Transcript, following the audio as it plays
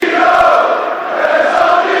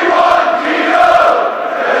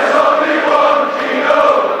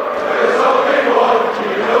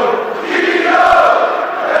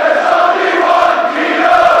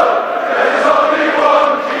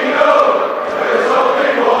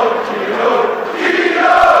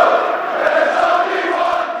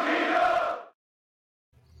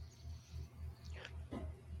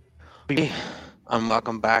And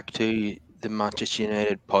welcome back to the Manchester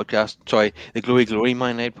United podcast. Sorry, the Glory Glory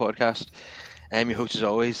Man United podcast. I'm your host as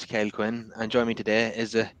always, Kyle Quinn, and joining me today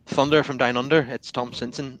is the Thunder from Down Under. It's Tom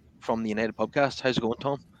Simpson from the United podcast. How's it going,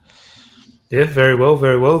 Tom? Yeah, very well,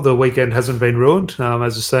 very well. The weekend hasn't been ruined.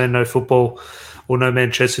 As I say, no football or no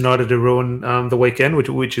Manchester United to ruin the weekend,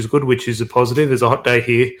 which is good, which is a positive. There's a hot day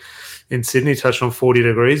here in Sydney, touched on 40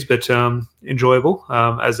 degrees, but enjoyable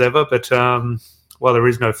as ever. But while there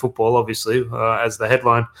is no football, obviously, as the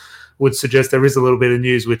headline would suggest, there is a little bit of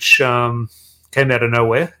news which came out of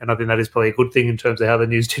nowhere, and I think that is probably a good thing in terms of how the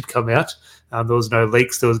news did come out. There was no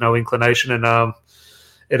leaks, there was no inclination, and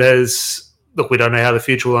it has... Look, we don't know how the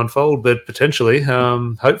future will unfold, but potentially,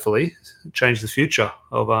 hopefully, change the future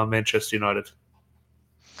of Manchester United.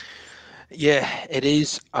 Yeah, it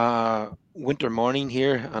is a winter morning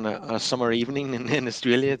here and a summer evening in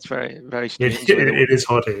Australia. It's very, very strange. It is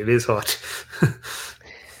hot. It is hot.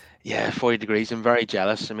 Yeah, 40 degrees. I'm very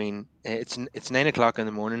jealous. I mean, it's 9 o'clock in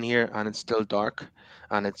the morning here, and it's still dark,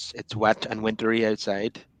 and it's wet and wintry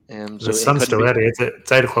outside. The So it sun's couldn't still be. out here.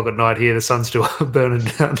 It's 8 o'clock at night here. The sun's still burning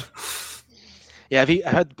down. Yeah, I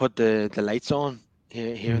had to put the lights on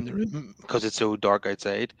here in the room because it's so dark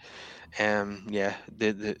outside. Yeah,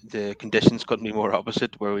 the conditions couldn't be more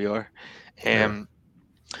opposite where we are. Yeah. Um,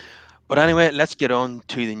 but anyway, let's get on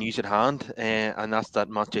to the news at hand, and that's that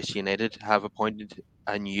Manchester United have appointed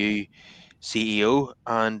a new CEO,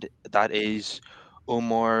 and that is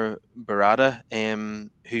Omar Berrada,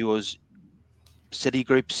 who was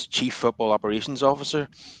Citigroup's chief football operations officer.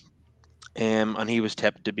 And he was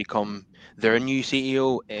tipped to become their new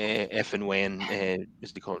CEO if and when,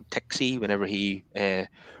 as they call it, Tixie, whenever he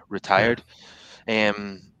retired.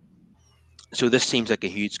 Um, so this seems like a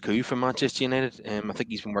huge coup for Manchester United. I think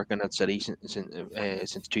he's been working at City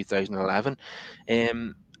since 2011.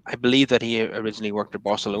 I believe that he originally worked at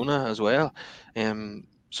Barcelona as well.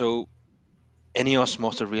 So Ineos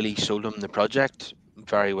must have really sold him the project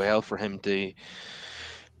very well for him to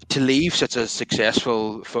leave such a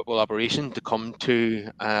successful football operation to come to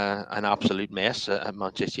an absolute mess at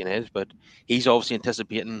Manchester United. But he's obviously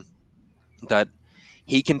anticipating that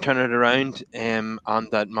he can turn it around, and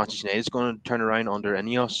that Manchester United is going to turn around under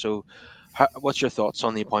Ineos. So, what's your thoughts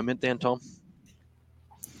on the appointment then, Tom?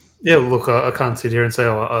 Yeah, look, I can't sit here and say,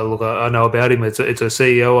 look, I know about him. It's a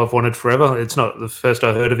CEO I've wanted forever. It's not the first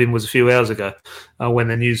I heard of him was a few hours ago when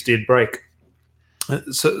the news did break.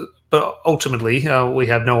 But ultimately, we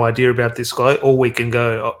have no idea about this guy. All we can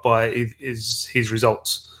go by is his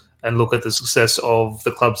results and look at the success of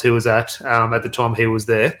the clubs he was at the time he was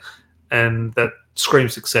there, and that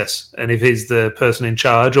screams success. And if he's the person in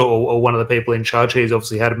charge or one of the people in charge, he's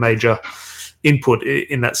obviously had a major input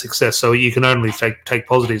in that success. So you can only take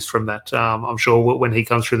positives from that. I'm sure when he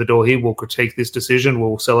comes through the door, he will critique this decision,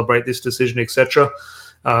 will celebrate this decision, etc.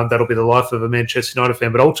 That'll be the life of a Manchester United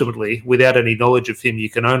fan. But ultimately, without any knowledge of him, you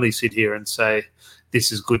can only sit here and say,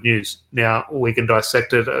 this is good news. Now, we can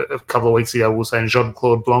dissect it. A couple of weeks ago, we were saying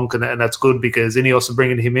Jean-Claude Blanc, and that's good because Ineos are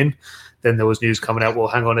bringing him in. Then there was news coming out, well,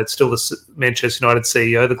 hang on, it's still the Manchester United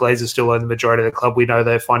CEO. The Glazers still own the majority of the club. We know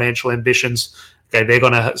their financial ambitions. Okay, they're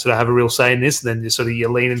going to sort of have a real say in this. And then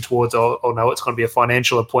you're leaning towards, oh no, it's going to be a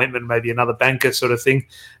financial appointment, maybe another banker sort of thing.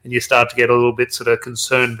 And you start to get a little bit sort of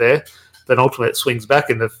concerned there. Then ultimately it swings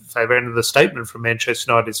back in the favour end of the statement from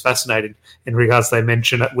Manchester United is fascinating in regards they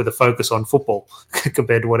mention it with a focus on football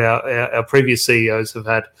compared to what our previous CEOs have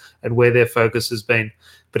had and where their focus has been.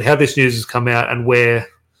 But how this news has come out and where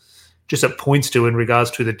just it points to in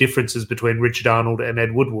regards to the differences between Richard Arnold and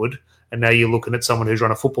Ed Woodward, and now you're looking at someone who's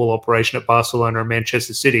run a football operation at Barcelona and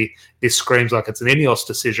Manchester City, this screams like it's an Ineos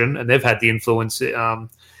decision, and they've had the influence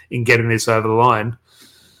in getting this over the line.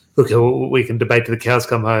 Look, we can debate till the cows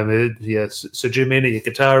come home. Yes, Sir Jim in, are you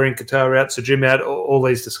Qatar in, Qatar out, Sir Jim out, all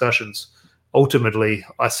these discussions. Ultimately,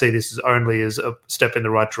 I see this as only as a step in the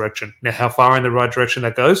right direction. Now, how far in the right direction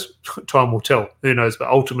that goes, time will tell. Who knows? But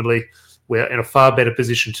ultimately, we're in a far better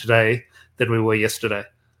position today than we were yesterday.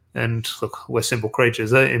 And look, we're simple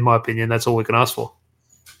creatures. In my opinion, that's all we can ask for.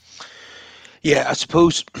 Yeah, I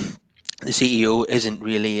suppose the CEO isn't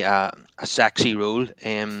really a sexy role.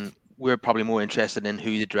 We're probably more interested in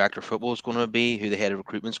who the director of football is going to be, who the head of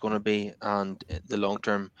recruitment is going to be, and the long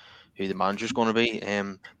term, who the manager is going to be.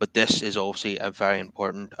 But this is obviously a very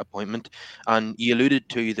important appointment. And you alluded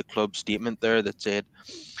to the club statement there that said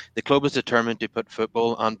the club is determined to put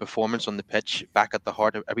football and performance on the pitch back at the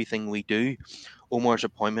heart of everything we do. Omar's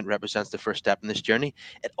appointment represents the first step in this journey.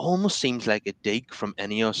 It almost seems like a dig from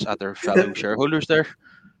Ineos at their fellow shareholders there.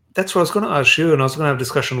 That's what I was going to ask you, and I was going to have a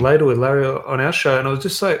discussion later with Larry on our show, and I was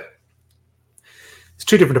just like, It's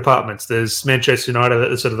two different departments. There's Manchester United,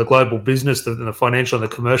 that's sort of the global business, the financial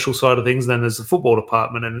and the commercial side of things. And then there's the football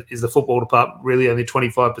department, and is the football department really only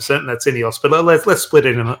 25%? And that's Ineos. But let's split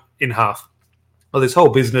it in half. Well, this whole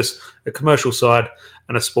business, a commercial side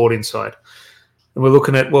and a sporting side. And we're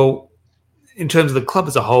looking at, well, in terms of the club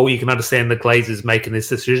as a whole, you can understand the Glazers making this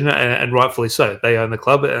decision, and rightfully so. They own the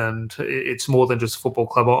club, and it's more than just a football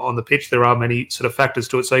club on the pitch. There are many sort of factors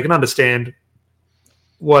to it, so you can understand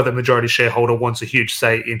why the majority shareholder wants a huge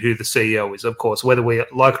say in who the CEO is. Of course, whether we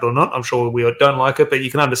like it or not, I'm sure we don't like it, but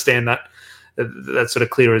you can understand that. That's sort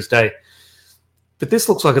of clear as day. But this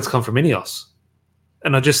looks like it's come from Ineos.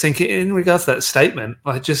 And I just think, in regards to that statement,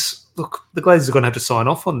 look, the Glazers are going to have to sign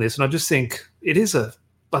off on this. And I just think it is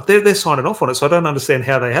but they're signing off on it. So I don't understand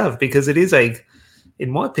how they have, because it is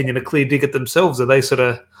in my opinion, a clear dig at themselves. Are they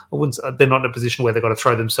they're not in a position where they've got to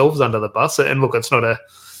throw themselves under the bus. And look, it's not a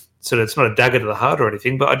dagger to the heart or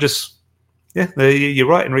anything, but you're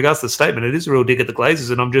right. In regards to the statement, it is a real dig at the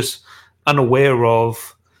Glazers. And I'm just unaware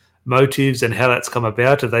of motives and how that's come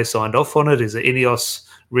about. Have they signed off on it? Is it Ineos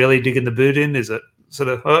really digging the boot in? Is it sort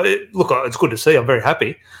of look? It's good to see. I'm very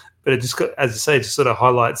happy, but it just, as I say, it just sort of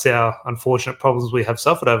highlights our unfortunate problems we have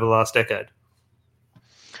suffered over the last decade.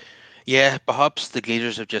 Yeah, perhaps the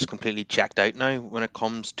Glazers have just completely checked out now when it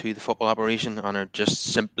comes to the football operation, and are just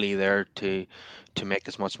simply there to make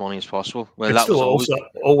as much money as possible. Well, It's that was still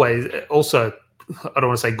always also I don't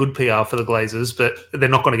want to say good PR for the Glazers, but they're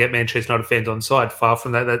not going to get Manchester United fans on side. Far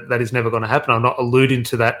from that. That is never going to happen. I'm not alluding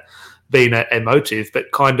to that being a motive,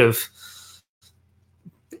 but kind of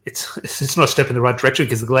it's not a step in the right direction,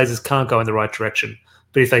 because the Glazers can't go in the right direction.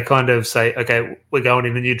 But if they kind of say, okay, we're going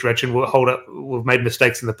in a new direction, we'll hold up, we've made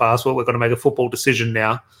mistakes in the past, well, we're going to make a football decision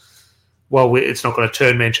now. Well, it's not going to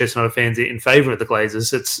turn Manchester United fans in favour of the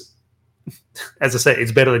Glazers. It's, as I say,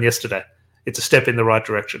 it's better than yesterday. It's a step in the right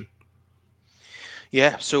direction.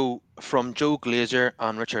 Yeah, so from Joe Glazer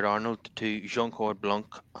and Richard Arnold to Jean-Claude Blanc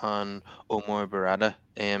and Omar Berrada,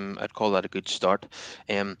 I'd call that a good start.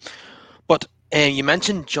 But you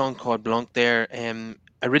mentioned Jean-Claude Blanc there.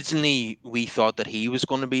 Originally, we thought that he was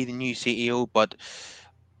going to be the new CEO, but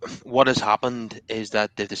what has happened is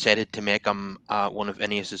that they've decided to make him one of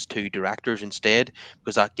Ineos's two directors instead,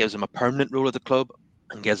 because that gives him a permanent role at the club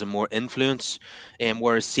and gives him more influence.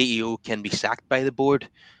 Whereas CEO can be sacked by the board,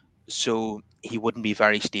 so he wouldn't be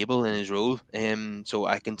very stable in his role. So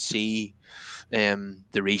I can see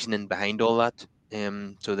the reasoning behind all that.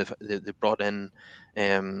 So they've brought in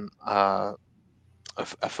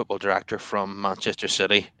a football director from Manchester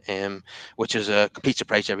City, which is a complete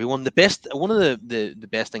surprise to everyone. One of the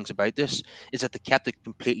best things about this is that they kept it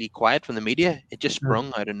completely quiet from the media. It just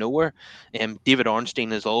sprung out of nowhere. David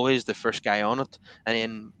Ornstein is always the first guy on it, and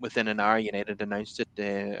then within an hour, United announced it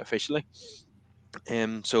officially.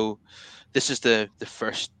 So this is the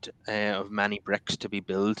first of many bricks to be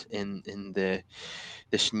built in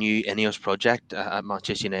this new Ineos project at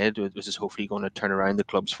Manchester United, which is hopefully going to turn around the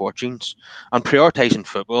club's fortunes. And prioritising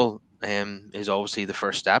football is obviously the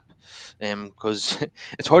first step, because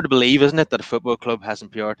it's hard to believe, isn't it, that a football club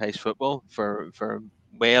hasn't prioritised football for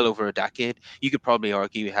well over a decade. You could probably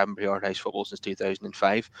argue we haven't prioritised football since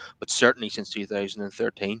 2005, but certainly since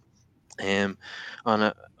 2013. And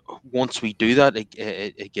once we do that,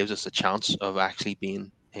 it gives us a chance of actually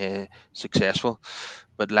being successful.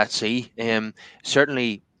 But let's see.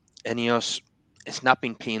 Certainly, Ineos, it's not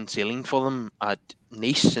been plain sailing for them at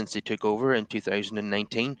Nice since they took over in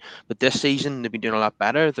 2019. But this season, they've been doing a lot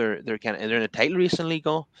better. They're in a title race in Ligue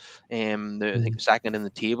 1. They're, I think, second in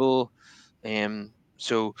the table.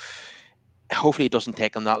 So hopefully it doesn't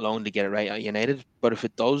take them that long to get it right at United. But if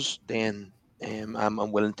it does, then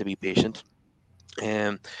I'm willing to be patient.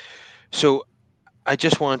 So I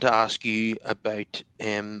just wanted to ask you about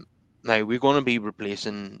now we're going to be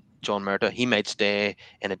replacing John Murtagh. He might stay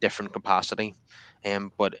in a different capacity,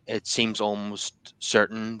 but it seems almost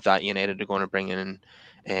certain that United are going to bring in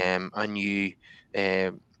a new uh,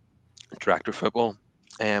 director of football,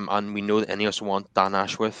 and we know that Ineos want Dan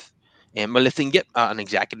Ashworth. Well, if they can get an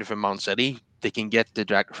executive from Man City, they can get the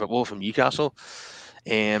director of football from Newcastle.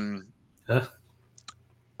 And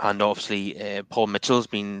obviously, Paul Mitchell's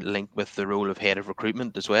been linked with the role of head of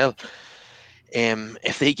recruitment as well.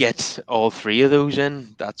 If they get all three of those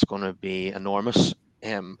in, that's going to be enormous.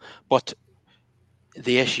 But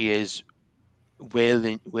the issue is, will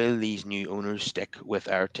these new owners stick with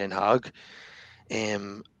Eric Ten Hag?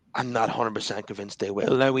 I'm not 100% convinced they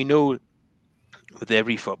will. Now, we know with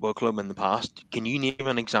every football club in the past, can you name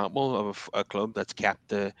an example of a club that's kept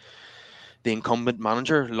the incumbent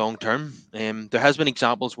manager long term? There has been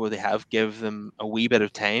examples where they have given them a wee bit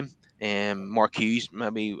of time. Mark Hughes,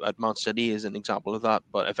 maybe at Man City, is an example of that.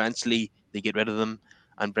 But eventually they get rid of them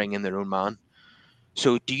and bring in their own man.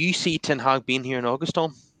 So, do you see Ten Hag being here in August,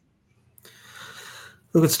 Tom?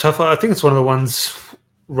 Look, it's tough. I think it's one of the ones,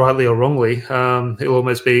 rightly or wrongly, he'll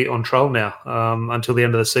almost be on trial now until the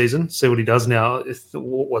end of the season. See what he does now.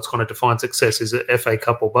 What's going to define success? Is it FA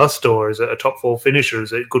Cup or bust, or is it a top four finish, or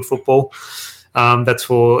is it good football? That's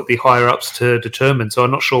for the higher ups to determine. So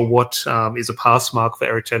I'm not sure what is a pass mark for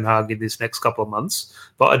Eric Ten Hag in this next couple of months,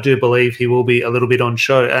 but I do believe he will be a little bit on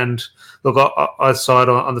show. And look, I side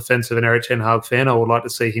on the fence of an Eric Ten Hag fan. I would like to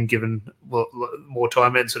see him given more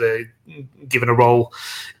time and sort of given a role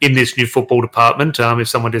in this new football department. If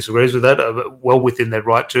someone disagrees with that, well within their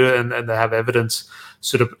right to, and they have evidence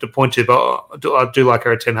sort of to point to. But I do like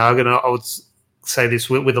Eric Ten Hag, and I would say this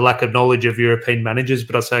with a lack of knowledge of European managers,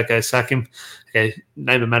 but I say, okay, sack him. Okay,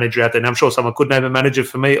 name a manager out there. Now, I'm sure someone could name a manager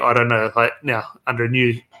for me. I don't know. Now, under a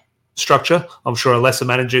new structure, I'm sure a lesser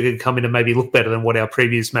manager could come in and maybe look better than what our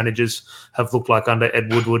previous managers have looked like under Ed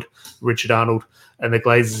Woodward, Richard Arnold, and the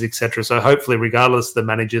Glazers, etc. So hopefully, regardless of the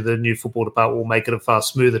manager, the new football department will make it a far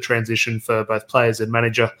smoother transition for both players and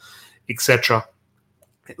manager, etc.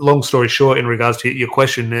 Long story short, in regards to your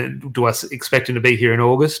question, do I expect him to be here in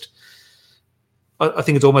August? I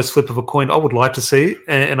think it's almost flip of a coin. I would like to see,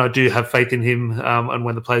 and I do have faith in him. And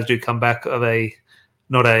when the players do come back, of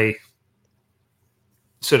not a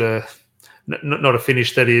sort of not a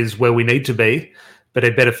finish that is where we need to be, but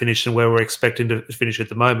a better finish than where we're expecting to finish at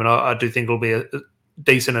the moment. I do think it'll be a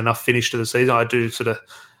decent enough finish to the season. I do sort of,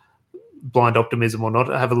 blind optimism or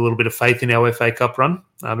not, I have a little bit of faith in our FA Cup run.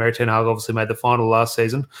 Eric Ten Hag obviously made the final last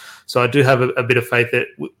season, so I do have a bit of faith that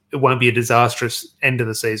it won't be a disastrous end of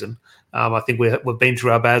the season. I think we've been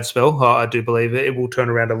through our bad spell. I do believe it will turn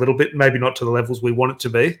around a little bit, maybe not to the levels we want it to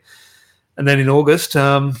be. And then in August,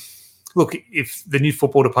 look, if the new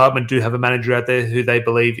football department do have a manager out there who they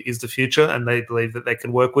believe is the future and they believe that they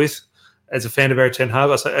can work with, as a fan of Eric Ten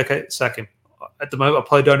Hag, I say, okay, sack him. At the moment, I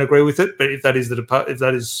probably don't agree with it, but if that is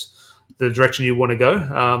the direction you want to go,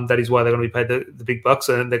 that is why they're going to be paid the big bucks,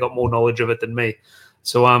 and they got more knowledge of it than me.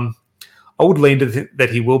 So I would lean to that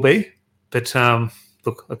he will be, but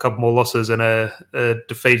look, a couple more losses and a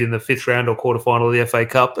defeat in the fifth round or quarterfinal of the FA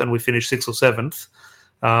Cup, and we finish sixth or seventh.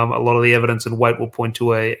 A lot of the evidence and weight will point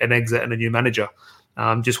to an exit and a new manager.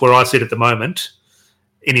 Just where I sit at the moment,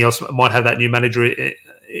 Ineos might have that new manager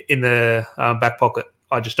in the back pocket.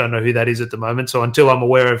 I just don't know who that is at the moment. So until I'm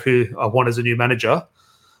aware of who I want as a new manager,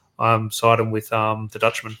 I'm siding with the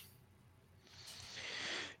Dutchman.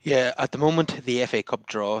 Yeah, at the moment, the FA Cup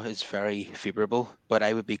draw is very favourable, but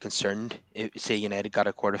I would be concerned if, say, United got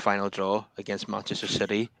a quarter-final draw against Manchester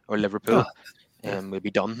City or Liverpool, we'd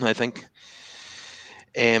be done, I think.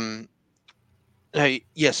 Now,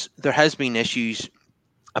 yes, there has been issues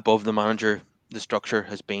above the manager. The structure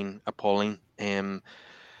has been appalling, and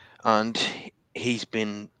he's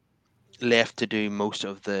been left to do most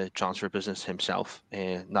of the transfer business himself.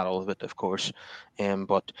 Not all of it, of course,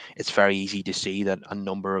 but it's very easy to see that a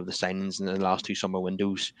number of the signings in the last two summer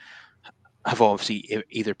windows have obviously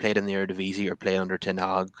either played in the Eredivisie or played under Ten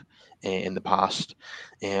Hag in the past,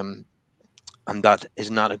 and that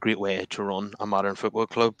is not a great way to run a modern football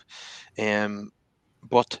club.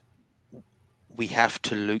 But we have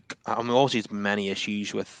to look. I mean, obviously, there's many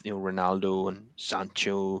issues with Ronaldo and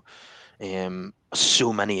Sancho.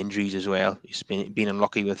 So many injuries as well. He's been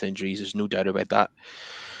unlucky with injuries. There's no doubt about that.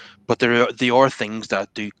 But there are things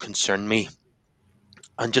that do concern me.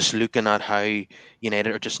 And just looking at how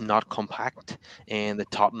United are just not compact, and the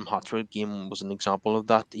Tottenham Hotspur game was an example of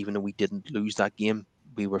that. Even though we didn't lose that game,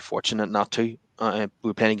 we were fortunate not to. We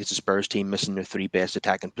were playing against a Spurs team missing their three best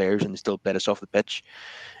attacking players, and they still beat us off the pitch.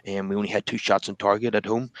 And we only had 2 shots on target at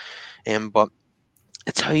home. But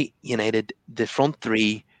it's how United, the front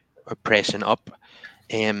three are pressing up.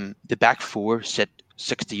 The back four sit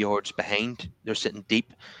 60 yards behind. They're sitting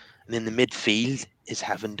deep. And then the midfield is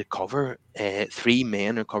having to cover. 3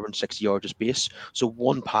 men are covering 60 yards of space. So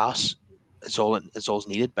one pass is all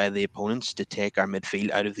needed by the opponents to take our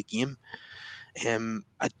midfield out of the game.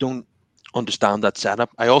 I don't understand that setup.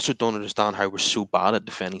 I also don't understand how we're so bad at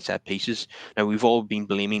defending set pieces. Now, we've all been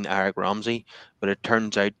blaming Eric Ramsey, but it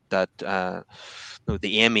turns out that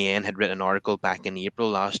the MEN had written an article back in April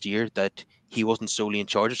last year that he wasn't solely in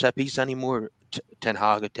charge of set pieces anymore. Ten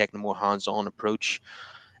Hag had taken a more hands-on approach,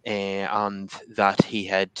 and that he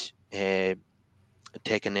had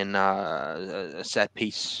taken in a set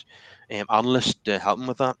piece analyst to help him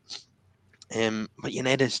with that. But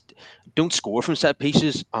United don't score from set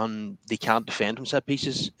pieces, and they can't defend from set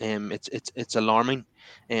pieces. It's alarming.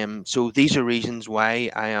 So these are reasons why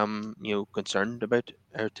I am concerned about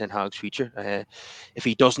Eric Ten Hag's future. If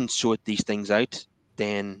he doesn't sort these things out,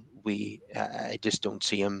 then I just don't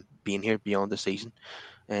see him being here beyond the season.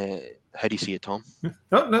 Uh, how do you see it, Tom?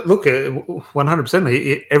 No, no, look,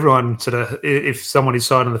 100%. Everyone sort of, if someone is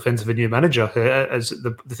side on the fence of a new manager, as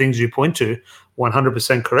the things you point to,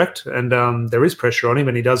 100% correct. And there is pressure on him,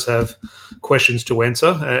 and he does have questions to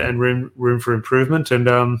answer and room for improvement. And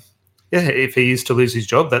yeah, if he is to lose his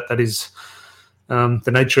job, that is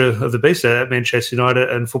the nature of the beast at Manchester United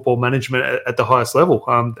and football management at the highest level.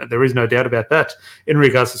 There is no doubt about that. In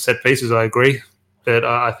regards to set pieces, I agree. But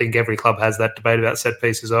I think every club has that debate about set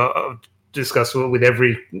pieces. I've discussed with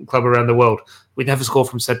every club around the world. We never score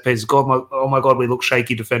from set pieces. Oh my God, we look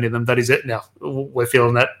shaky defending them. That is it now. We're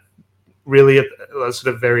feeling that really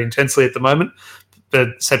sort of very intensely at the moment.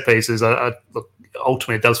 But set pieces, look,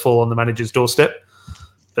 ultimately, it does fall on the manager's doorstep.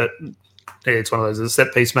 But it's one of those, the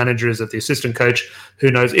set piece manager is the assistant coach who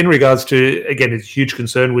knows. In regards to, again, it's a huge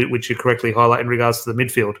concern, which you correctly highlight in regards to the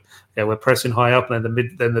midfield. Yeah, we're pressing high up, and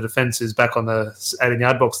then the defence is back on the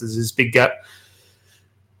 18-yard box. There's this big gap.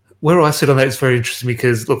 Where I sit on that is very interesting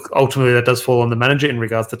because, look, ultimately that does fall on the manager in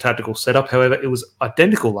regards to tactical setup. However, it was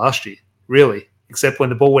identical last year, really, except when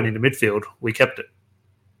the ball went into midfield, we kept it.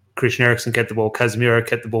 Christian Eriksen kept the ball, Casemiro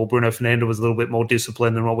kept the ball, Bruno Fernandes was a little bit more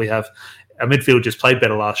disciplined than what we have. Our midfield just played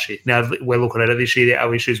better last year. Now we're looking at it this year.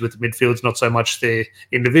 Our issues with the midfield's not so much the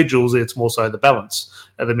individuals, it's more so the balance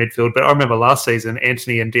of the midfield. But I remember last season,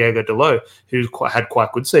 Anthony and Diego Dalot, who had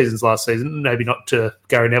quite good seasons last season, maybe not to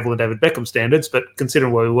Gary Neville and David Beckham standards, but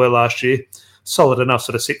considering where we were last year, solid enough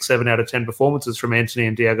sort of 6, 7 out of 10 performances from Anthony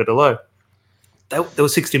and Diego Dalot. There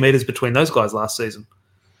was 60 metres between those guys last season.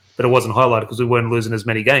 But it wasn't highlighted because we weren't losing as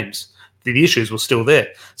many games. The issues were still there.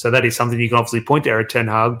 So that is something you can obviously point to Eric Ten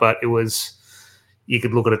Hag, but it was, you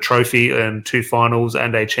could look at a trophy and 2 finals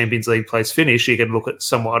and a Champions League place finish. You could look at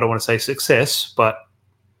somewhat, I don't want to say success, but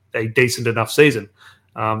a decent enough season.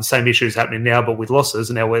 Same issues happening now, but with losses,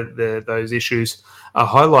 and now where those issues are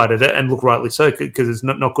highlighted, and look, rightly so, because it's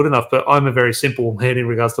not good enough. But I'm a very simple man in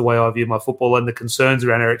regards to the way I view my football, and the concerns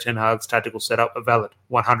around Eric Ten Hag's tactical setup are valid,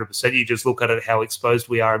 100%. You just look at it, how exposed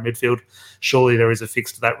we are in midfield. Surely there is a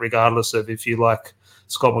fix to that, regardless of if you like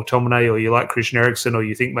Scott McTominay or you like Christian Eriksen or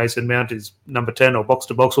you think Mason Mount is number 10 or box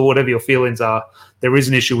to box or whatever your feelings are. There is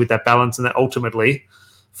an issue with that balance, and that ultimately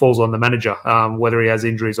falls on the manager, whether he has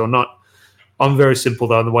injuries or not. I'm very simple,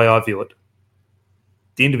 though, in the way I view it.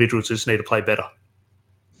 The individuals just need to play better.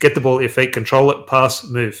 Get the ball at your feet, control it, pass,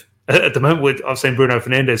 move. At the moment, I've seen Bruno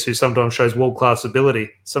Fernandes, who sometimes shows world-class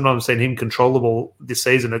ability. Sometimes I've seen him control the ball this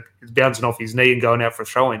season, bouncing off his knee and going out for a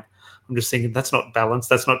throw-in. I'm just thinking, that's not balance,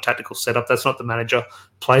 that's not tactical setup, that's not the manager.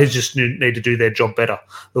 Players just need to do their job better.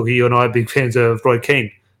 Look, you and I are big fans of Roy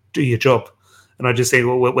Keane. Do your job. And I just think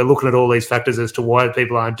we're looking at all these factors as to why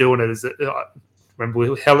people aren't doing it. Is that,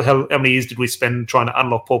 remember, how many years did we spend trying to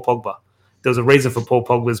unlock Paul Pogba? There was a reason for Paul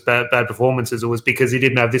Pogba's bad performances. It was because he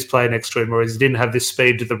didn't have this player next to him, or he didn't have this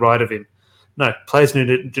speed to the right of him. No, players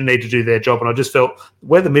need to do their job. And I just felt,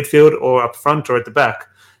 whether midfield or up front or at the back,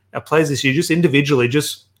 our players this year, just individually,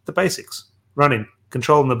 just the basics. Running,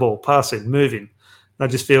 controlling the ball, passing, moving. And I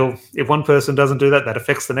just feel if one person doesn't do that, that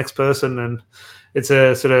affects the next person. And it's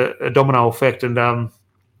a sort of a domino effect. And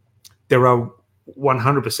there are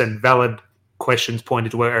 100% valid questions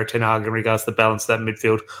pointed to where Eric Ten Hag in regards to the balance of that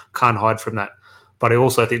midfield. Can't hide from that. But I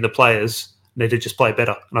also think the players need to just play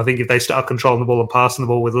better. And I think if they start controlling the ball and passing the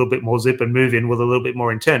ball with a little bit more zip and moving with a little bit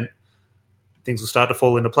more intent, things will start to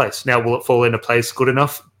fall into place. Now, will it fall into place good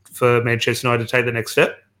enough for Manchester United to take the next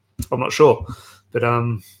step? I'm not sure. But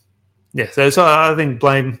yeah, so I think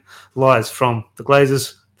blame lies from the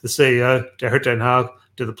Glazers, the CEO, to Eric Ten Hag,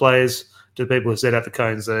 to the players, to the people who set out the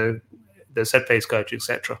cones, the set piece coach,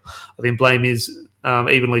 etc. I think blame is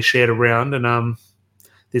evenly shared around, and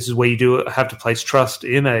this is where you do have to place trust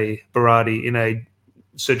in a Berrada, in a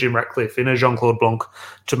Sir Jim Ratcliffe, in a Jean-Claude Blanc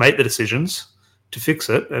to make the decisions, to fix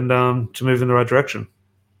it, and to move in the right direction.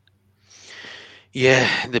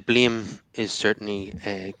 Yeah, the blame is certainly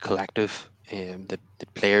collective. The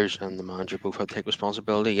players and the manager both have to take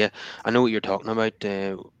responsibility. Yeah, I know what you're talking about.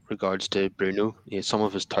 Regards to Bruno, yeah, some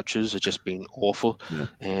of his touches have just been awful.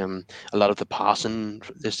 Yeah. A lot of the passing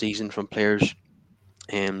this season from players,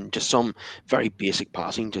 just some very basic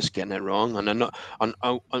passing, just getting it wrong. And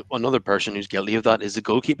another person who's guilty of that is the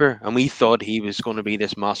goalkeeper. And we thought he was going to be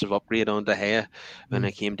this massive upgrade on De Gea when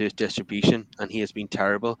it came to his distribution, and he has been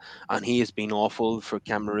terrible. And he has been awful for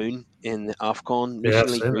Cameroon in the AFCON Yeah, I've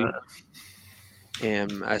recently seen too.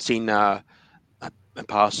 that. I've seen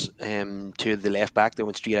pass to the left back that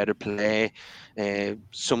went straight out of play.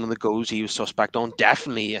 Some of the goals he was suspect on.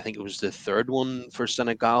 Definitely, I think it was the third one for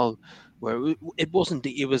Senegal, where it wasn't.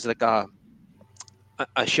 It was like a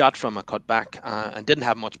shot from a cutback and didn't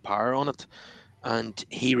have much power on it. And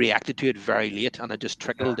he reacted to it very late, and it just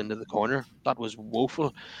trickled into the corner. That was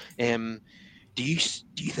woeful. Um, do you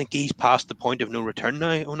think he's past the point of no return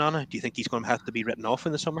now, Onana? Do you think he's going to have to be written off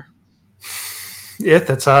in the summer? Yeah,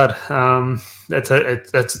 that's hard. That's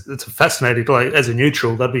a fascinating. Like as a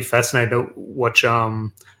neutral, that'd be fascinating to watch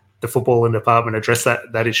the footballing department address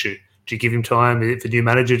that issue. Do you give him time? If a new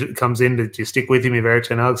manager comes in, do you stick with him? If Eric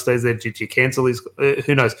Ten Hag stays there, do you cancel his?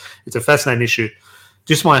 Who knows? It's a fascinating issue.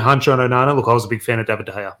 Just my hunch on Onana. Look, I was a big fan of David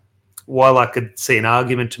De Gea. While I could see an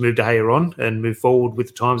argument to move De Gea on and move forward with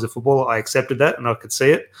the times of football, I accepted that and I could see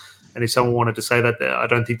it. And if someone wanted to say that, I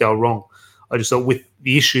don't think they were wrong. I just thought with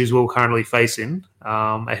the issues we're currently facing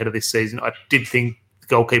ahead of this season, I did think the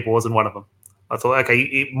goalkeeper wasn't one of them. I thought, okay,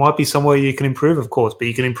 it might be somewhere you can improve, of course, but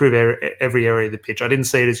you can improve every area of the pitch. I didn't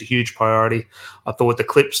see it as a huge priority. I thought the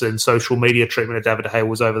clips and social media treatment of David De Gea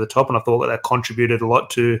was over the top, and I thought that contributed a lot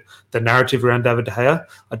to the narrative around David De Gea.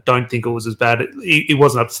 I don't think it was as bad. He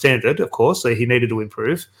wasn't up to standard, of course, so he needed to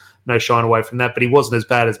improve. No shying away from that, but he wasn't as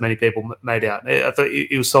bad as many people made out. I thought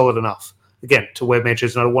he was solid enough. Again, to where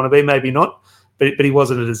Manchester United want to be, maybe not, but he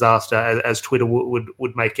wasn't a disaster as Twitter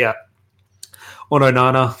would make out. On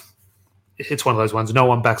Onana, it's one of those ones. No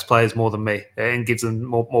one backs players more than me and gives them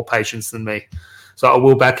more patience than me. So I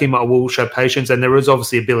will back him. I will show patience, and there is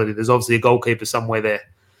obviously ability. There's obviously a goalkeeper somewhere there.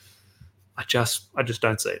 I just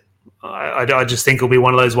don't see it. I just think it'll be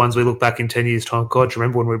one of those ones we look back in 10 years' time. God, do you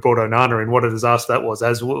remember when we brought Onana in? What a disaster that was,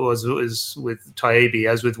 as was with Taibbi,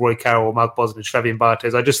 as with Roy Carroll, Mark Bosnich, Fabian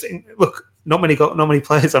Barthez. I just think, look, not many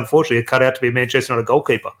players, unfortunately, are cut out to be Manchester United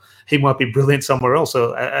goalkeeper. He might be brilliant somewhere else,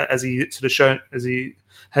 so, as he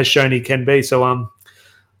has shown he can be. So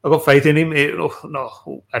I've got faith in him.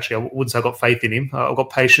 No, actually, I wouldn't say I've got faith in him. I've got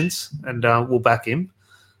patience, and we'll back him.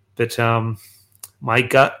 But my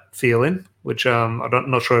gut feeling, which I'm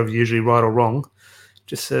not sure if usually right or wrong,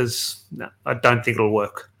 just says, no, I don't think it'll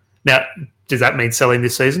work. Now, does that mean selling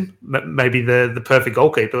this season? Maybe the perfect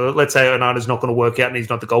goalkeeper. Let's say Onana's not going to work out and he's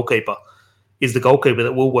not the goalkeeper. Is the goalkeeper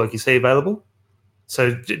that will work, is he available?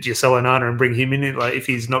 So do you sell Onana and bring him in? Like if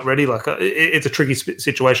he's not ready, it's a tricky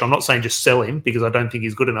situation. I'm not saying just sell him because I don't think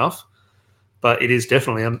he's good enough, but it is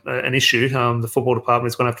definitely an issue the football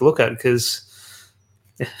department is going to have to look at because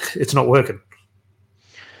it's not working.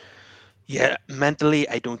 Yeah, mentally,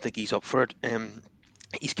 I don't think he's up for it.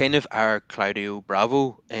 He's kind of our Claudio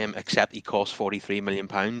Bravo, except he costs £43 million,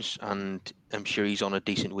 and I'm sure he's on a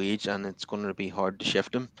decent wage, and it's going to be hard to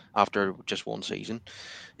shift him after just one season.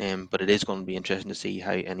 But it is going to be interesting to see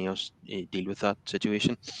how any of us deal with that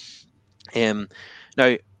situation. Now,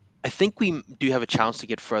 I think we do have a chance to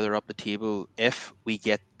get further up the table if we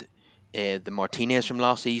get the Martinez from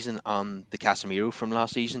last season and the Casemiro from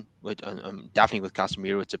last season. Definitely with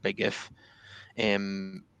Casemiro, it's a big if.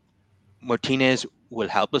 Martinez will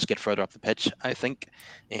help us get further up the pitch, I think,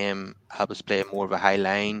 help us play more of a high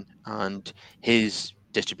line, and his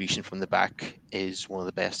distribution from the back is one of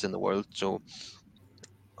the best in the world. So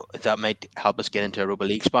that might help us get into a Europa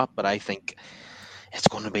League spot, but I think it's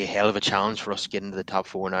going to be a hell of a challenge for us to get into the top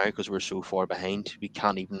four now because we're so far behind. We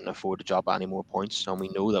can't even afford to drop any more points, and we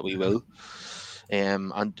know that we will.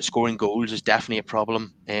 And scoring goals is definitely a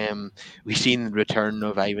problem. We've seen the return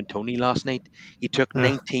of Ivan Toney last night. He took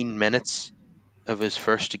 19 minutes of his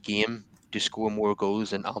first game to score more goals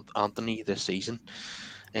than Anthony this season.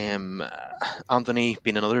 Anthony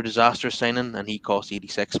being another disastrous signing, and he cost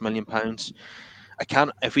 £86 million.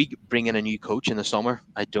 If we bring in a new coach in the summer,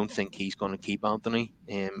 I don't think he's going to keep Anthony.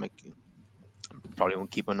 Probably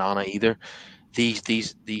won't keep Onana either.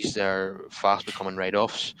 These are fast becoming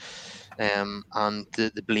write-offs. And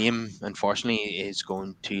the blame, unfortunately, is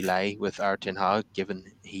going to lie with Ten Hag, given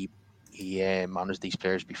he managed these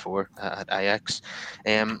players before at Ajax.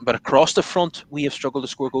 But across the front, we have struggled to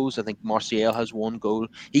score goals. I think Martial has one goal.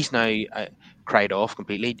 He's now cried off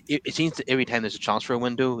completely. It seems that every time there's a transfer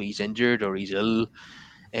window, he's injured or he's ill.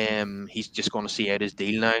 He's just going to see out his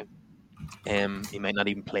deal now. He might not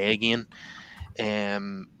even play again.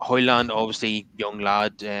 Hoyland, obviously young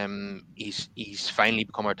lad. He's finally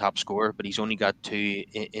become our top scorer, but he's only got 2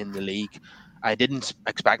 in the league. I didn't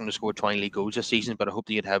expect him to score 20 league goals this season, but I hope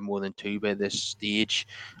he'd have more than 2 by this stage.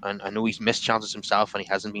 And I know he's missed chances himself, and he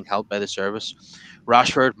hasn't been helped by the service.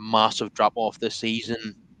 Rashford, massive drop off this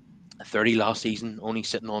season. 30 last season, only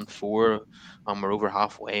sitting on 4, and we're over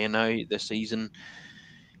halfway now this season.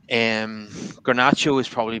 Garnacho has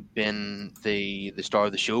probably been the star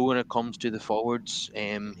of the show when it comes to the forwards.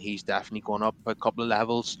 He's definitely gone up a couple of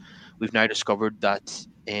levels. We've now discovered that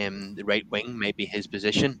the right wing may be his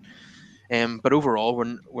position. But overall,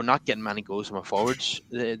 we're not getting many goals from our forwards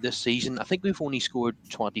this season. I think we've only scored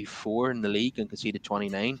 24 in the league and conceded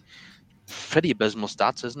 29. Pretty abysmal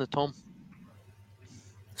stats, isn't it, Tom?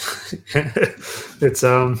 It's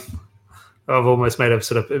I've almost made a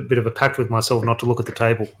sort of a bit of a pact with myself not to look at the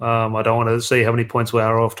table. I don't want to see how many points we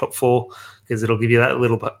are off top four because it'll give you that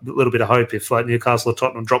little bit of hope if like Newcastle or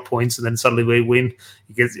Tottenham drop points and then suddenly we win.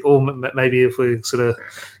 You get, or maybe if we sort of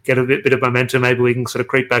get a bit of momentum, maybe we can sort of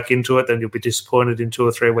creep back into it. Then you'll be disappointed in 2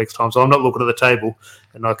 or 3 weeks' time. So I'm not looking at the table,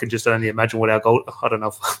 and I can just only imagine what our goal. I don't know.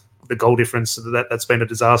 If, the goal difference that's been a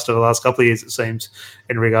disaster the last couple of years, it seems,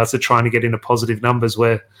 in regards to trying to get into positive numbers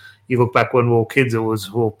where you look back when we were kids, it was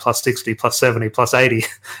plus 60, plus 70, plus 80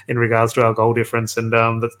 in regards to our goal difference, and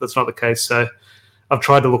that's not the case. So I've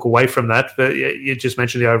tried to look away from that, but you just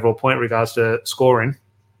mentioned the overall point in regards to scoring.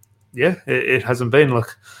 Yeah, it hasn't been.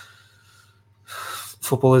 Look,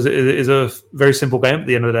 football is a very simple game at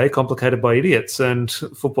the end of the day, complicated by idiots, and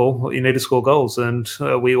football, you need to score goals, and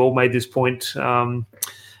we all made this point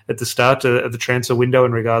at the start of the transfer window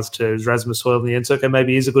in regards to Rasmus Højlund in the end. So, okay,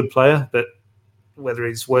 maybe he's a good player, but whether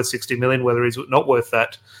he's worth 60 million, whether he's not worth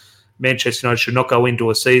that, Manchester United should not go into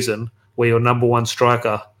a season where your number one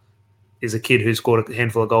striker is a kid who scored a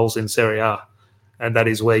handful of goals in Serie A. And that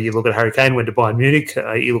is where you look at Harry Kane went to Bayern Munich.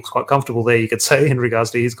 He looks quite comfortable there, you could say, in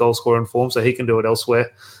regards to his goal scoring form. So he can do it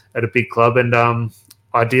elsewhere at a big club. And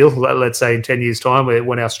ideal, let's say in 10 years' time,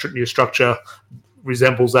 when our new structure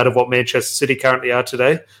resembles that of what Manchester City currently are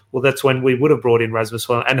today, well, that's when we would have brought in Rasmus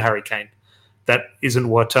Højlund and Harry Kane. That isn't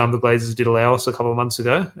what the Glazers did allow us a couple of months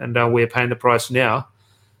ago, and we're paying the price now.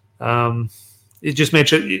 It just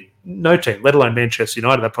mentioned no team, let alone Manchester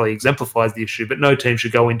United, that probably exemplifies the issue, but no team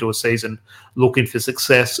should go into a season looking for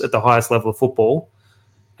success at the highest level of football,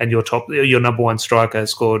 and your number one striker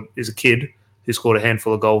is a kid who scored a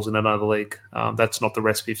handful of goals in another league. That's not the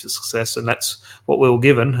recipe for success, and that's what we were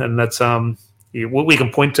given, and that's we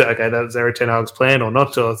can point to, okay, that was Erik ten Hag's plan or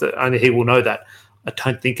not, or only he will know that. I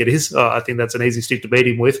don't think it is. I think that's an easy stick to beat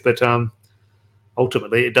him with, but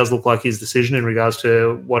ultimately it does look like his decision in regards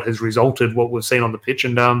to what has resulted, what we've seen on the pitch,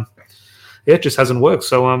 and it just hasn't worked.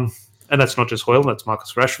 So, and that's not just Højlund, that's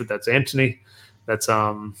Marcus Rashford, that's Anthony, that's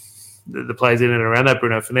the players in and around that,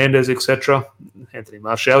 Bruno Fernandes, etc. Anthony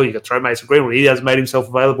Martial, you got throw Mason Greenwood, he hasn't made himself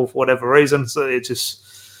available for whatever reason, so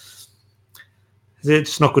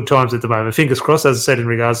it's not good times at the moment. Fingers crossed, as I said, in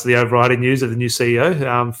regards to the overriding news of the new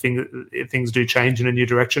CEO. Things do change in a new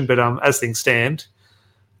direction, but as things stand,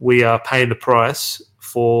 we are paying the price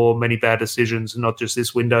for many bad decisions, not just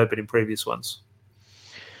this window, but in previous ones.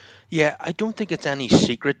 Yeah, I don't think it's any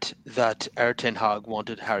secret that Erik ten Hag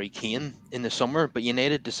wanted Harry Kane in the summer, but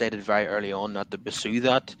United decided very early on not to pursue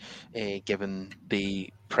that, given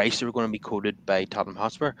the price they were going to be quoted by Tottenham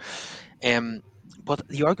Hotspur. But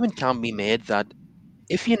the argument can be made that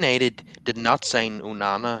if United did not sign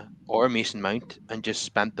Onana or Mason Mount and just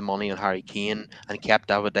spent the money on Harry Kane and kept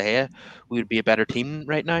David De Gea, we would be a better team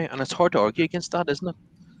right now. And it's hard to argue against that, isn't it?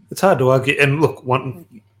 It's hard to argue. And look,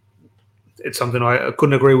 it's something I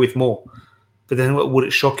couldn't agree with more. But then would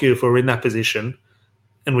it shock you if we were in that position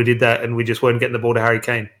and we did that and we just weren't getting the ball to Harry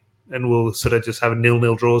Kane and we'll sort of just have a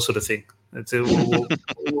 0-0 draw sort of thing?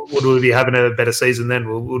 Would we be having a better season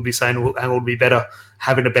then? We'd be saying it would be better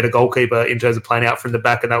having a better goalkeeper in terms of playing out from the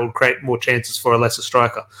back, and that would create more chances for a lesser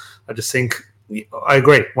striker. I just think I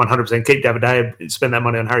agree 100%. Keep David De Gea, spend that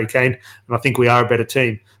money on Harry Kane, and I think we are a better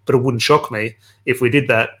team. But it wouldn't shock me if we did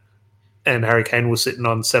that and Harry Kane was sitting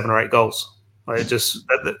on 7 or 8 goals.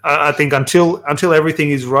 I think until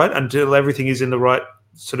everything is right, until everything is in the right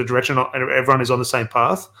sort of direction, and everyone is on the same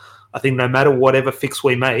path, I think no matter whatever fix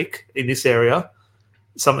we make in this area,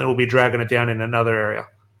 something will be dragging it down in another area.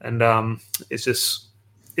 And it's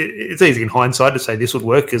easy in hindsight to say this would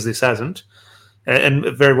work because this hasn't. And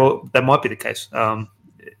very well, that might be the case.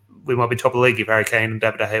 We might be top of the league if Harry Kane and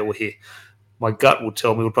David De Gea were here. My gut would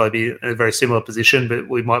tell me we'd probably be in a very similar position, but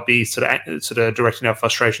we might be sort of directing our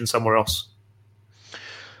frustration somewhere else.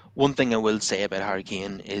 One thing I will say about Harry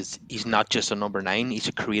Kane is he's not just a number 9; he's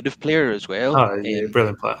a creative player as well. Oh, yeah,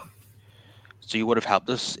 brilliant player. So he would have helped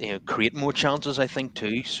us create more chances, I think,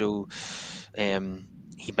 too. So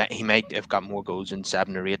he might have got more goals in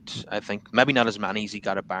 7 or 8, I think. Maybe not as many as he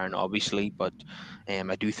got at Bayern, obviously, but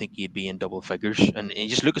I do think he'd be in double figures. And you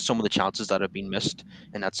just look at some of the chances that have been missed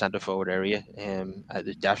in that centre forward area.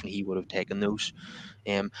 Definitely he would have taken those.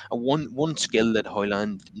 And one skill that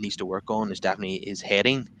Højlund needs to work on is definitely his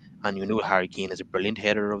heading and you know Harry Kane is a brilliant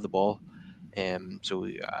header of the ball. So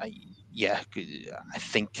yeah, I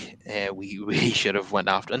think we really should have went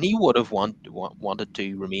after, and he would have wanted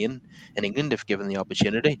to remain in England if given the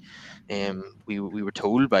opportunity. We were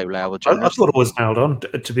told by reliable I journalists. thought it was nailed on,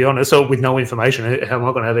 to be honest. So with no information, how am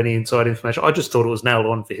I going to have any inside information? I just thought it was nailed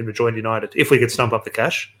on for him to join United if we could stump up the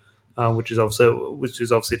cash, which is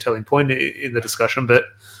obviously a telling point in the discussion. But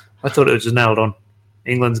I thought it was just nailed on.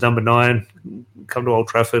 England's number 9, come to Old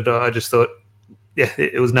Trafford. I just thought, yeah,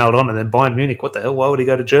 it was nailed on. And then Bayern Munich, what the hell? Why would he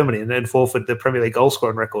go to Germany and then forfeit the Premier League goal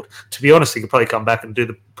scoring record? To be honest, he could probably come back and do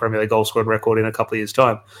the Premier League goal scoring record in a couple of years'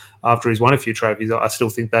 time after he's won a few trophies. I still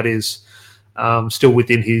think that is still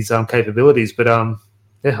within his capabilities. But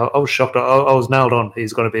yeah, I was shocked. I was nailed on.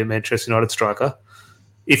 He's going to be a Manchester United striker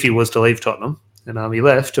if he was to leave Tottenham. And he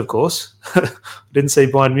left, of course. Didn't see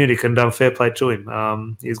Bayern Munich, and fair play to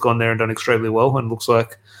him. He's gone there and done extremely well, and looks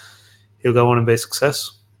like he'll go on and be a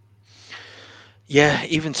success. Yeah,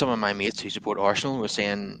 even some of my mates who support Arsenal were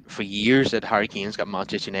saying for years that Harry Kane's got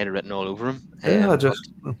Manchester United written all over him. Yeah, I But just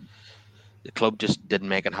the club just didn't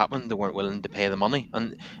make it happen. They weren't willing to pay the money.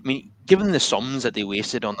 And I mean, given the sums that they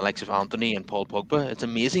wasted on the likes of Anthony and Paul Pogba, it's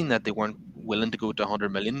amazing that they weren't willing to go to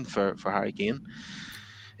 100 million for Harry Kane.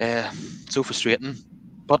 Uh, so frustrating.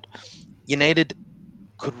 But United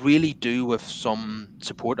could really do with some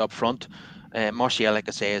support up front. Martial, like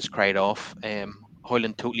I say, has cried off.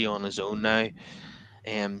 Hoyland totally on his own now.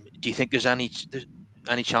 Do you think there's any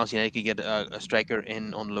chance United could get a striker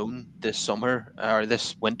in on loan this summer or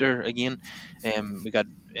this winter again? We've got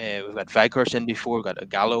Veghorst in before, we've got a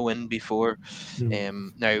Gallo in before.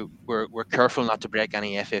 Now we're careful not to break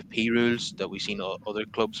any FFP rules that we've seen other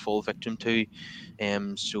clubs fall victim to.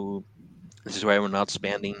 So this is why we're not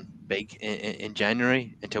spending big in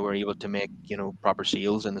January until we're able to make proper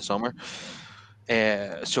sales in the summer.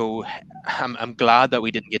 So I'm glad that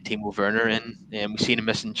we didn't get Timo Werner in. We've seen him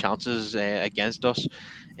missing chances against us,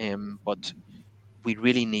 but we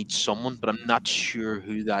really need someone. But I'm not sure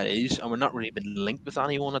who that is, and we're not really been linked with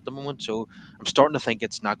anyone at the moment. So I'm starting to think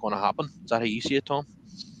it's not going to happen. Is that how you see it, Tom?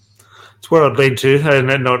 it's where I'd lean to,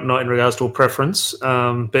 and not in regards to a preference,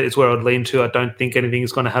 but it's where I'd lean to. I don't think anything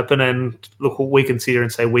is going to happen. And look, we can sit here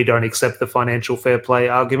and say we don't accept the financial fair play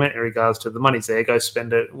argument in regards to the money's there, go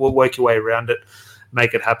spend it. We'll work your way around it,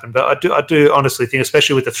 make it happen. But I do honestly think,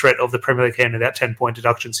 especially with the threat of the Premier League handing out 10-point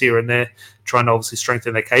deductions here and there, trying to obviously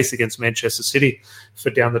strengthen their case against Manchester City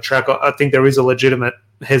for down the track, I think there is a legitimate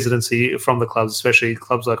hesitancy from the clubs, especially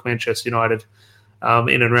clubs like Manchester United,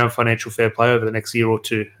 in and around financial fair play over the next year or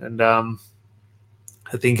two. And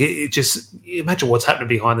I think it just, imagine what's happening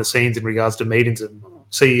behind the scenes in regards to meetings and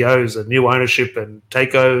CEOs and new ownership and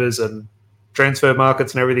takeovers and transfer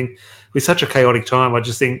markets and everything. With such a chaotic time, I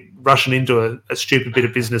just think rushing into a stupid bit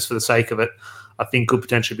of business for the sake of it, I think could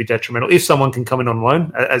potentially be detrimental. If someone can come in on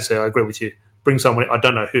loan, as I agree with you, bring someone, I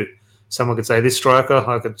don't know who. Someone could say this striker,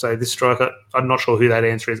 I could say this striker. I'm not sure who that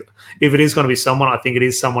answer is. If it is going to be someone, I think it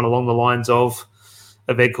is someone along the lines of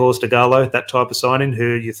Veghorst, Gallo, that type of signing,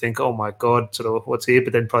 who you think, oh my God, sort of what's here,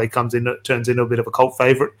 but then probably turns into a bit of a cult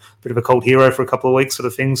favourite, a bit of a cult hero for a couple of weeks, sort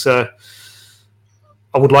of thing. So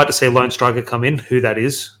I would like to see a lone striker come in. Who that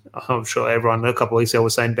is, I'm sure everyone a couple of weeks ago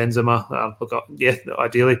was saying Benzema. Yeah,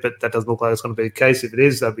 ideally, but that doesn't look like it's going to be the case. If it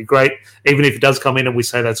is, that'd be great. Even if it does come in and we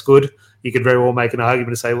say that's good, you could very well make an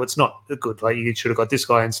argument to say, well, it's not good. Like, you should have got this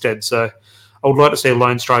guy instead. So I would like to see a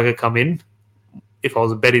lone striker come in. If I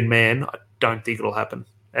was a betting man, I don't think it'll happen.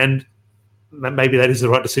 And maybe that is the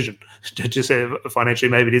right decision. Just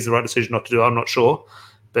financially, maybe it is the right decision not to do it. I'm not sure.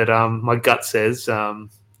 But my gut says,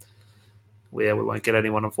 we won't get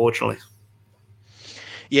anyone, unfortunately.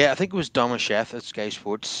 Yeah, I think it was Thomas Sheth at Sky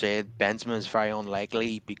Sports said Benzema is very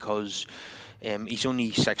unlikely because he's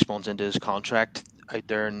only 6 months into his contract out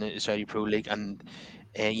there in the Saudi Pro League, and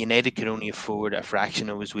United could only afford a fraction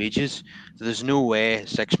of his wages. So there's no way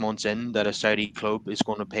 6 months in that a Saudi club is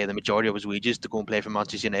going to pay the majority of his wages to go and play for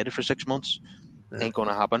Manchester United for 6 months. Yeah. Ain't going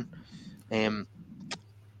to happen.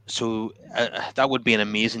 So that would be an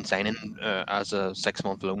amazing signing as a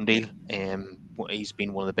 6-month loan deal. He's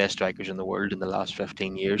been one of the best strikers in the world in the last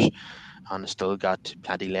 15 years and still got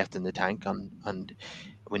plenty left in the tank. And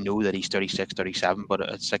we know that he's 36, 37, but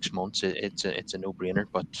at 6 months, it's a no-brainer.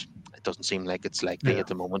 But it doesn't seem like it's likely at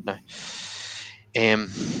the moment now.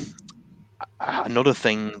 Another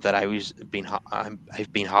thing that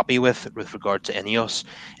I've been happy with regard to Ineos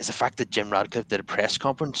is the fact that Jim Radcliffe did a press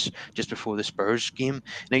conference just before the Spurs game.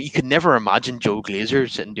 Now, you could never imagine Joe Glazer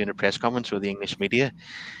sitting doing a press conference with the English media.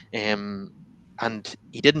 And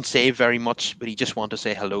he didn't say very much, but he just wanted to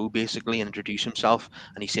say hello, basically, and introduce himself.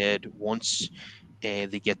 And he said once they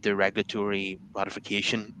get their regulatory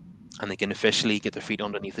ratification, and they can officially get their feet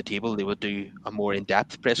underneath the table, they will do a more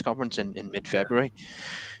in-depth press conference in mid-February.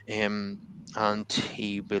 And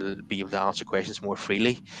he will be able to answer questions more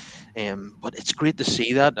freely. But it's great to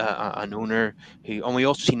see that an owner who, and we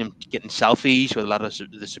also seen him getting selfies with a lot of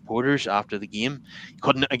the supporters after the game. You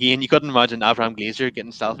couldn't imagine Abraham Glazer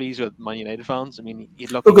getting selfies with Man United fans. I mean,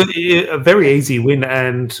 you'd look. Look, a very easy win,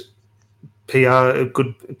 and PR, a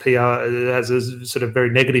good PR has a sort of very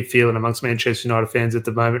negative feeling amongst Manchester United fans at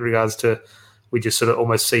the moment in regards to we just sort of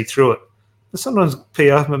almost see through it. But sometimes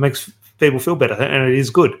PR makes people feel better, and it is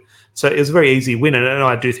good. So it was a very easy win, and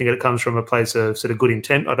I do think it comes from a place of sort of good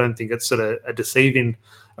intent. I don't think it's sort of a deceiving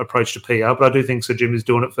approach to PR, but I do think Sir Jim is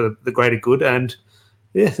doing it for the greater good. And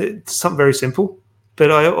yeah, it's something very simple.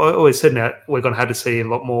 But I always said that we're going to have to see a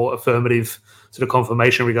lot more affirmative sort of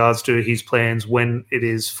confirmation in regards to his plans when it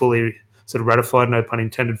is fully sort of ratified, no pun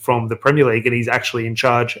intended, from the Premier League, and he's actually in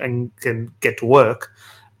charge and can get to work.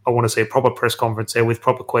 I want to see a proper press conference there with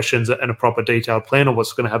proper questions and a proper detailed plan of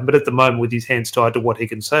what's going to happen. But at the moment, with his hands tied to what he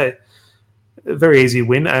can say, a very easy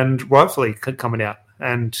win, and rightfully coming out.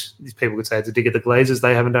 And these people could say it's a dig at the Glazers.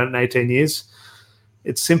 They haven't done it in 18 years.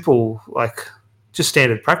 It's simple, like just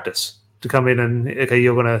standard practice to come in and, okay,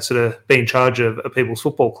 you're going to sort of be in charge of a people's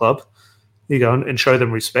football club. You go and show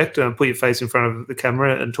them respect and put your face in front of the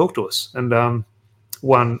camera and talk to us. And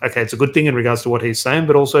okay, it's a good thing in regards to what he's saying,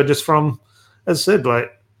 but also just from, as I said,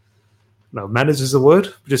 like, no, manners is the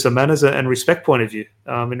word, just a manners and respect point of view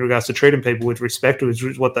in regards to treating people with respect, which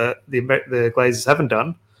is what the Glazers haven't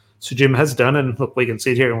done. So Jim has done, and look, we can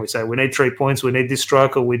sit here and we say we need 3 points, we need this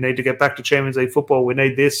striker, we need to get back to Champions League football, we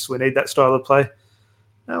need this, we need that style of play.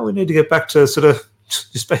 No, we need to get back to sort of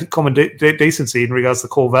just common decency in regards to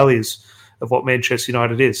the core values of what Manchester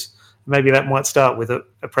United is. Maybe that might start with a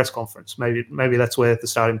press conference. Maybe that's where the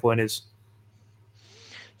starting point is.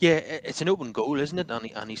 Yeah, it's an open goal, isn't it?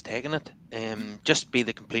 And he's taking it. Just be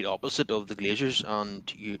the complete opposite of the Glazers,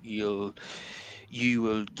 and you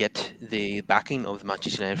will get the backing of the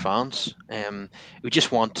Manchester United fans. We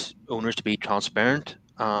just want owners to be transparent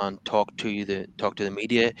and talk to the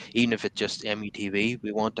media, even if it's just MUTV.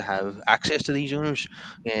 We want to have access to these owners,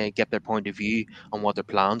 get their point of view on what their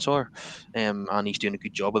plans are, and he's doing a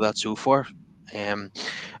good job of that so far.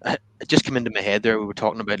 It just came into my head there. We were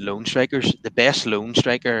talking about loan strikers. The best loan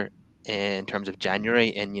striker in terms of January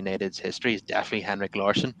in United's history is definitely Henrik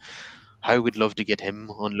Larsson. I would love to get him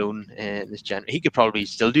on loan this January. He could probably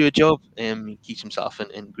still do a job. He keeps himself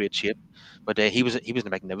in great shape, but he was a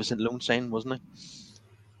magnificent loan sign, wasn't he?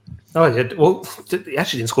 Oh, yeah. Well, he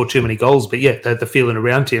actually didn't score too many goals, but yeah, the feeling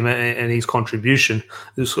around him and his contribution,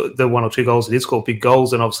 the 1 or 2 goals that he scored, big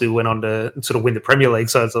goals, and obviously went on to sort of win the Premier League,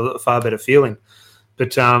 so it's a far better feeling.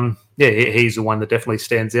 But yeah, he's the one that definitely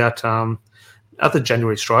stands out. Other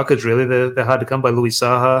January strikers, really, they're hard to come by. Louis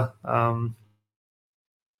Saha, a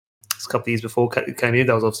couple of years before came in,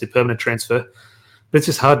 that was obviously a permanent transfer. But it's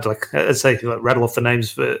just hard, like I say, like rattle off the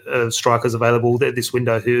names for strikers available this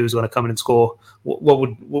window who's going to come in and score.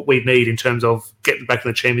 What we need in terms of getting back to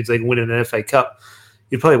the Champions League and winning an FA Cup,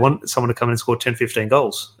 you'd probably want someone to come in and score 10, 15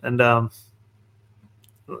 goals. And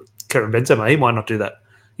Karim Benzema, he might not do that.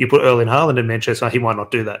 You put Erling Haaland in Manchester, he might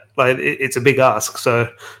not do that. Like it's a big ask. So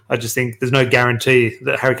I just think there's no guarantee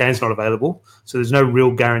that Harry Kane's not available. So there's no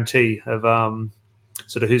real guarantee of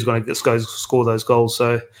sort of who's going to score those goals.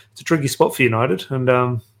 So it's a tricky spot for United, and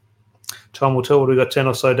time will tell. What we've got 10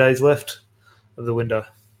 or so days left of the window.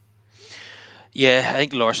 Yeah, I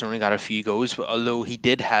think Larsson only got a few goals, but although he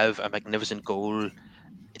did have a magnificent goal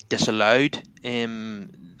disallowed,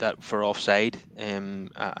 that for offside.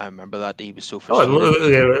 I remember that he was so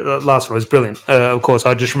frustrated. Yeah, last one was brilliant. Of course,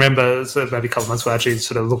 I just remember maybe a couple of months ago, I actually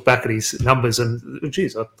sort of look back at his numbers and,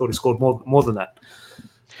 geez, I thought he scored more than that.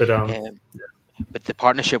 But the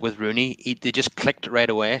partnership with Rooney, they just clicked right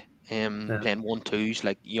away. Playing 1-2s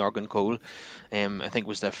like Jurgen Cole. I think it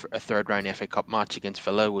was a third round FA Cup match against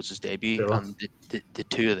Villa was his debut, and the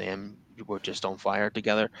two of them were just on fire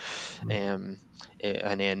together. And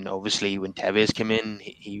then obviously when Tevez came in,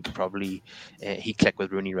 he probably he clicked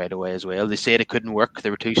with Rooney right away as well. They said it couldn't work; they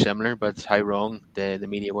were too similar, but how wrong the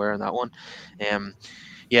media were on that one.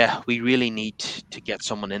 Yeah, we really need to get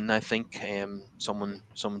someone in. I think someone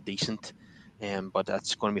decent. But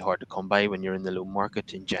that's going to be hard to come by when you're in the loan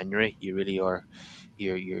market in January. You really are.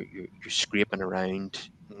 You're scraping around,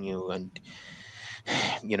 and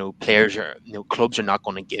players are, clubs are not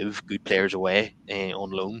going to give good players away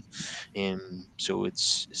on loan. So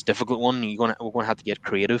it's a difficult one. We're going to have to get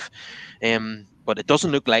creative. But it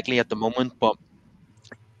doesn't look likely at the moment. But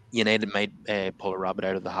United might pull a rabbit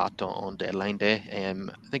out of the hat on deadline day.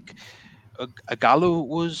 I think Gallo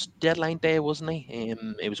was deadline day, wasn't he?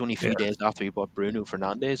 It was only a Yeah. few days after he bought Bruno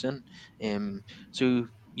Fernandes in. So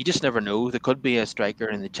you just never know. There could be a striker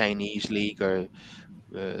in the Chinese league or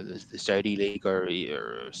the Saudi league or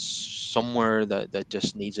somewhere that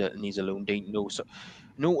just needs a loan deal. No, so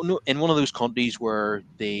no, in one of those countries where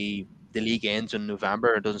the league ends in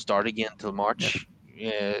November and doesn't start again until Yeah. March.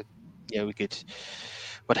 Yeah, yeah, we could.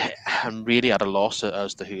 But I'm really at a loss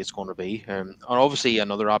as to who it's going to be. And obviously,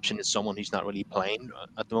 another option is someone who's not really playing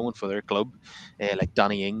at the moment for their club, like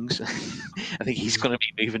Danny Ings. I think he's Mm. going to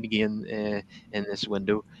be moving again in this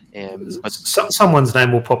window. But Someone's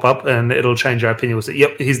name will pop up and it'll change our opinion. We'll say,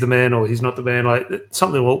 yep, he's the man or he's not the man. Like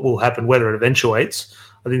something will happen, whether it eventuates.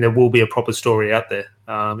 I think there will be a proper story out there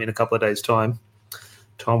in a couple of days' time.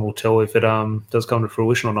 Time will tell if it does come to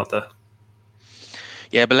fruition or not, though.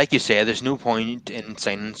 yeah, but like you say, there's no point in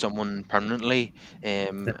signing someone permanently Yeah.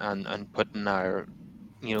 and putting our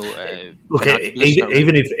Look, financial position at risk.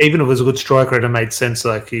 even if it was a good striker, it made sense.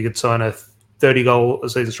 Like you could sign a 30-goal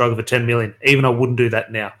season striker for 10 million. Even I wouldn't do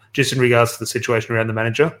that now, just in regards to the situation around the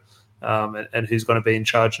manager and who's going to be in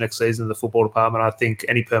charge next season in the football department. I think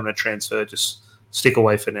any permanent transfer just stick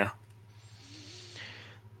away for now.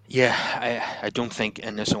 Yeah, I don't think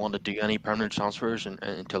unless I want to do any permanent transfers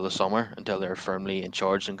until the summer, until they're firmly in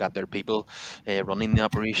charge and got their people running the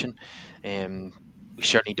operation. Um, we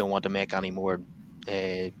certainly don't want to make any more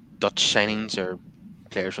Dutch signings or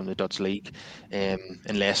players from the Dutch league,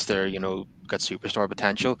 unless they're got superstar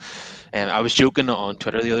potential. And I was joking on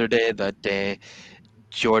Twitter the other day that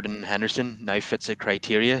Jordan Henderson now fits the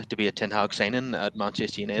criteria to be a Ten Hag signing at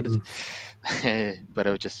Manchester United, Mm. but I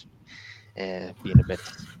was just being a bit,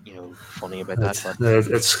 funny about that. But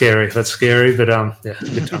That's scary. That's scary, but yeah, it's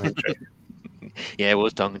a bit tongue in cheek. yeah, it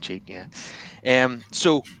was tongue in cheek. Yeah.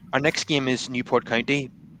 So our next game is Newport County.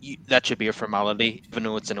 That should be a formality, even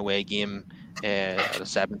though it's an away game at a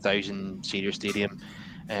 7,000 seater stadium.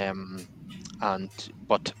 Um, and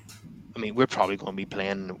but I mean, we're probably going to be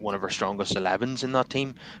playing one of our strongest 11s in that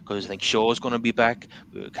team because I think Shaw is going to be back.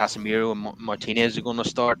 Casemiro and Martinez are going to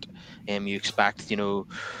start. You expect,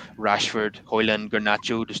 Rashford, Hoyland,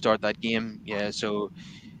 Garnacho to start that game. Yeah, so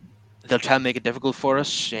they'll try and make it difficult for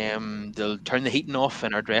us. They'll turn the heating off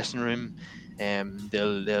in our dressing room.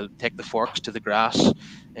 They'll take the forks to the grass.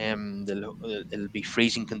 It'll be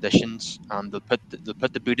freezing conditions, and they'll put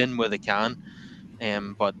the boot in where they can.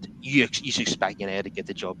 But you should expect United to get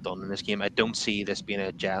the job done in this game. I don't see this being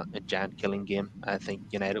a giant killing game. I think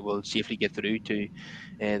United will safely get through to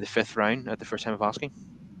the fifth round at the first time of asking.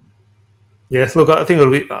 Yes, look, I think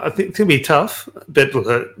it'll be. I think it'll be tough, but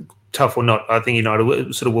look, tough or not, I think United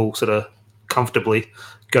will sort of comfortably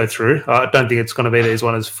go through. I don't think it's going to be these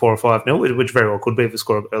one as 4 or 5 nil, which very well could be if we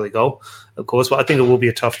score an early goal, of course. But I think it will be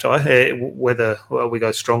a tough tie, whether we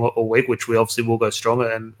go strong or weak, which we obviously will go stronger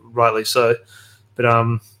and rightly so. But I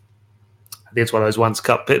think it's one of those ones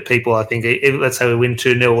cut people. I think let's say we win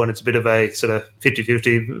 2-0 and it's a bit of a sort of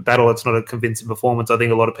 50-50 battle. It's not a convincing performance. I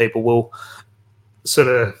think a lot of people will sort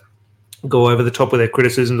of go over the top with their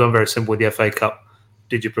criticisms. I'm very simple with the FA Cup.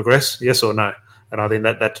 Did you progress? Yes or no? And I think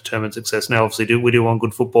that determines success. Now, obviously, we do want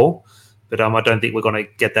good football, but I don't think we're going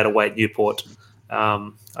to get that away at Newport.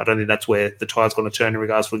 I don't think that's where the tide's going to turn in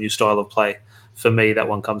regards to a new style of play. For me, that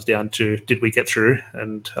one comes down to did we get through?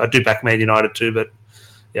 And I do back Man United too, but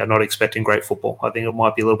yeah, not expecting great football. I think it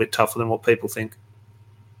might be a little bit tougher than what people think.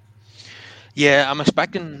 Yeah, I'm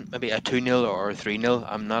expecting maybe a 2-0 or a 3-0.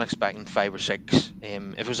 I'm not expecting 5 or 6.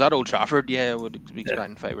 If it was at Old Trafford, yeah, I would be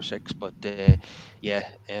expecting 5 or 6. But yeah,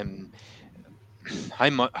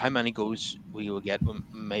 how many goals we will get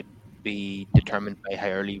might be determined by how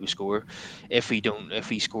early we score. If we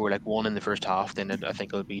score like one in the first half, then I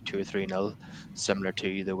think it'll be 2 or 3-0, similar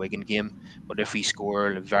to the Wigan game. But if we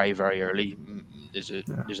score very very early, Yeah.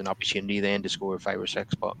 there's an opportunity then to score 5 or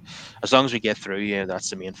 6. But as long as we get through, yeah, that's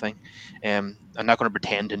the main thing. I'm not going to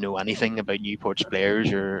pretend to know anything about Newport's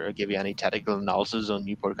players or give you any technical analysis on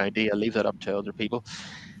Newport County. I'll leave that up to other people.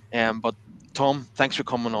 But Tom, thanks for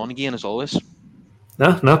coming on again as always.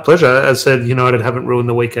 No, pleasure. As said, United haven't ruined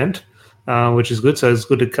the weekend, which is good. So it's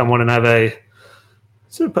good to come on and have a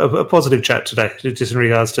sort of a positive chat today, just in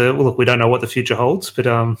regards to, well, look, we don't know what the future holds,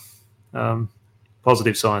 but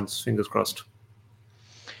positive signs, fingers crossed.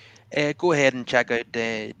 Go ahead and check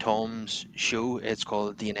out Tom's show. It's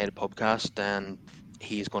called the United Podcast, and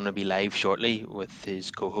he's going to be live shortly with his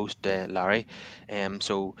co-host Larry.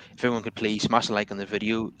 So if everyone could please smash a like on the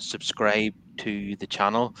video, subscribe to the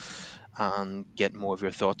channel, and get more of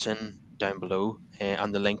your thoughts in down below.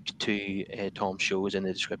 And the link to Tom's show is in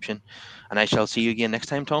the description. And I shall see you again next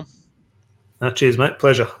time, Tom. Cheers, mate.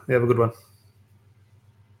 Pleasure. You have a good one.